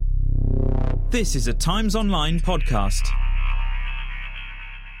This is a Times Online podcast.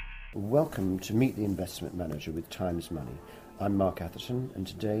 Welcome to Meet the Investment Manager with Times Money. I'm Mark Atherton, and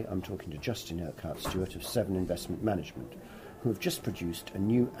today I'm talking to Justin Urquhart, Stewart of 7 Investment Management, who have just produced a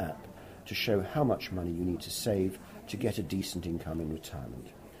new app to show how much money you need to save to get a decent income in retirement.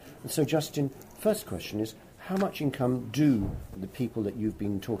 And so, Justin, first question is, how much income do the people that you've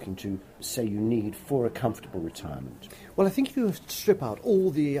been talking to say you need for a comfortable retirement? Well, I think if you strip out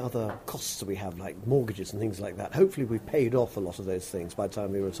all the other costs that we have, like mortgages and things like that, hopefully we've paid off a lot of those things by the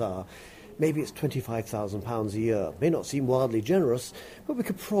time we retire. Maybe it's £25,000 a year. May not seem wildly generous, but we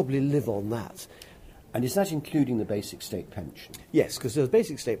could probably live on that. And is that including the basic state pension? Yes, because the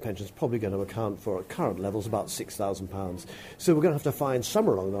basic state pension is probably going to account for, at current levels, about £6,000. So we're going to have to find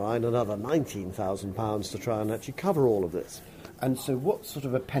somewhere along the line another £19,000 to try and actually cover all of this. And so what sort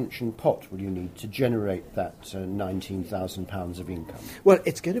of a pension pot will you need to generate that £19,000 of income? Well,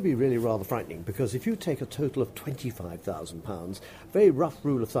 it's going to be really rather frightening, because if you take a total of £25,000, very rough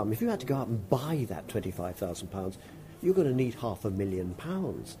rule of thumb, if you had to go out and buy that £25,000, you're going to need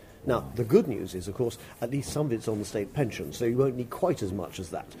 £500,000. Now, the good news is, of course, at least some of it's on the state pension, so you won't need quite as much as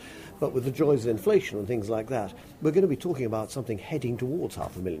that. But with the joys of inflation and things like that, we're going to be talking about something heading towards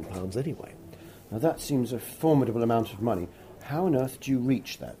 £500,000 anyway. Now, that seems a formidable amount of money. How on earth do you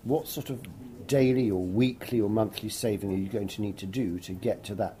reach that? What sort of daily or weekly or monthly saving are you going to need to do to get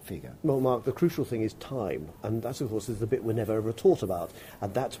to that figure? Well, Mark, the crucial thing is time, and that, of course, is the bit we're never ever taught about,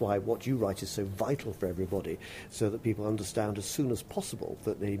 and that's why what you write is so vital for everybody, so that people understand as soon as possible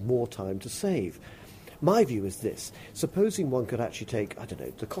that they need more time to save. My view is this: supposing one could actually take, I don't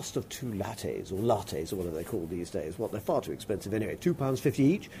know, the cost of 2 lattes, or whatever they're called these days. Well, they're far too expensive anyway, £2.50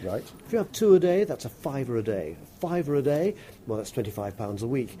 each. Right. If you have 2 a day, that's a £5 a day. £5 a day, well, that's £25 a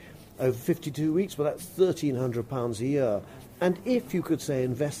week. Over 52 weeks, well, that's £1,300 a year. And if you could, say,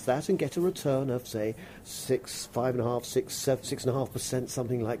 invest that and get a return of, say, 6.5%,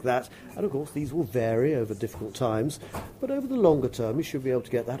 something like that, and of course these will vary over difficult times, but over the longer term you should be able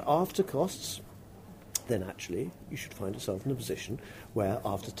to get that after costs, then actually you should find yourself in a position where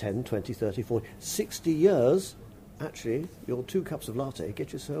after 10, 20, 30, 40, 60 years, actually, your 2 cups of latte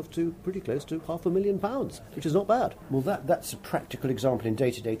get yourself to pretty close to £500,000, which is not bad. Well, that's a practical example in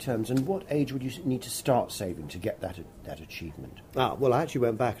day-to-day terms. And what age would you need to start saving to get that achievement? Well, I actually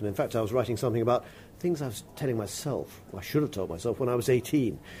went back, and in fact I was writing something about things I was telling myself, I should have told myself, when I was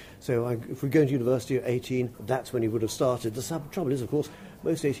 18. So if we're going to university at 18, that's when you would have started. The trouble is, of course,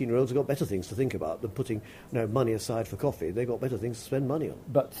 most 18-year-olds have got better things to think about than putting money aside for coffee. They've got better things to spend money on.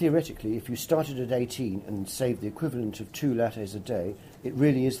 But theoretically, if you started at 18 and saved the equivalent of 2 lattes a day, it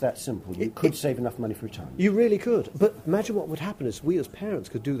really is that simple. You could save enough money for retirement. You really could. But imagine what would happen is we as parents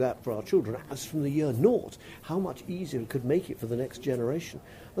could do that for our children as from the year naught. How much easier it could make it for the next generation.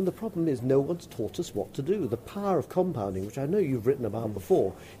 And the problem is no one's taught us what to do. The power of compounding, which I know you've written about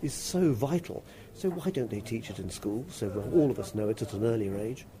before, is so vital. So why don't they teach it in school so all of us know it at an earlier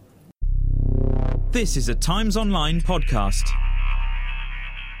age? This is a Times Online podcast.